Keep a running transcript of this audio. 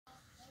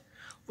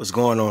What's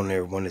going on,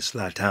 everyone? It's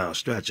Sly Town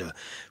Stretcher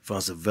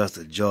from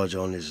Sylvester, Georgia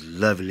on this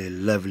lovely,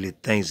 lovely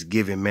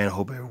Thanksgiving, man. I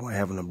hope everyone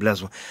having a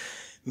blessed one.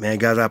 Man,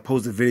 guys, I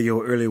posted a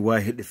video earlier where I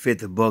hit the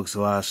 50 bucks,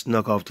 so I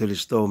snuck off to the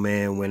store,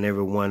 man. When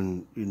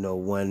everyone,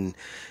 wasn't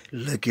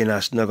looking, I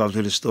snuck off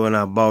to the store and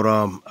I bought,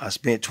 I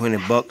spent 20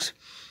 bucks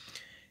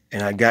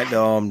and I got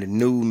the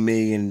new $1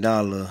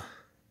 million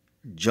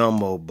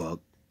jumbo buck.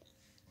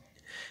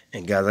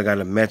 And guys, I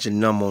got a matching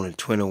number on the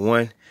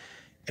 21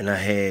 and I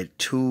had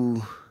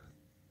 2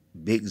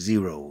 big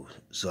zeros,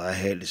 so I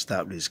had to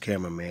stop this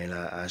camera, man.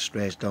 I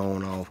scratched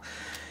on off,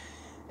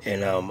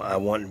 and I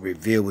want to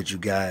reveal with you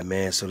guys,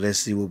 man. So let's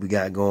see what we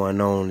got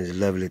going on this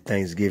lovely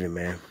Thanksgiving,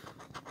 man.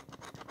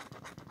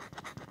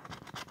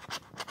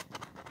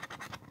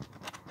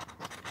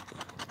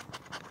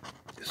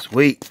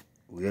 Sweet,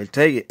 we'll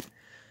take it.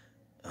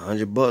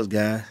 100 bucks,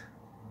 guys,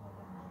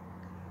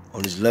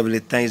 on this lovely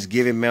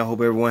Thanksgiving, man. I hope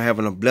everyone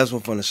having a blessed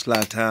one from the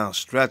Sly Town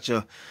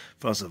Stretcher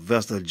from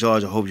Sylvester,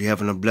 Georgia. Hope you're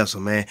having a blessed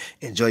one, man.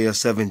 Enjoy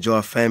yourself,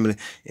 enjoy family,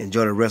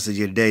 enjoy the rest of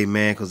your day,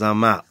 man, because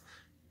I'm out.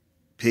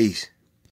 Peace.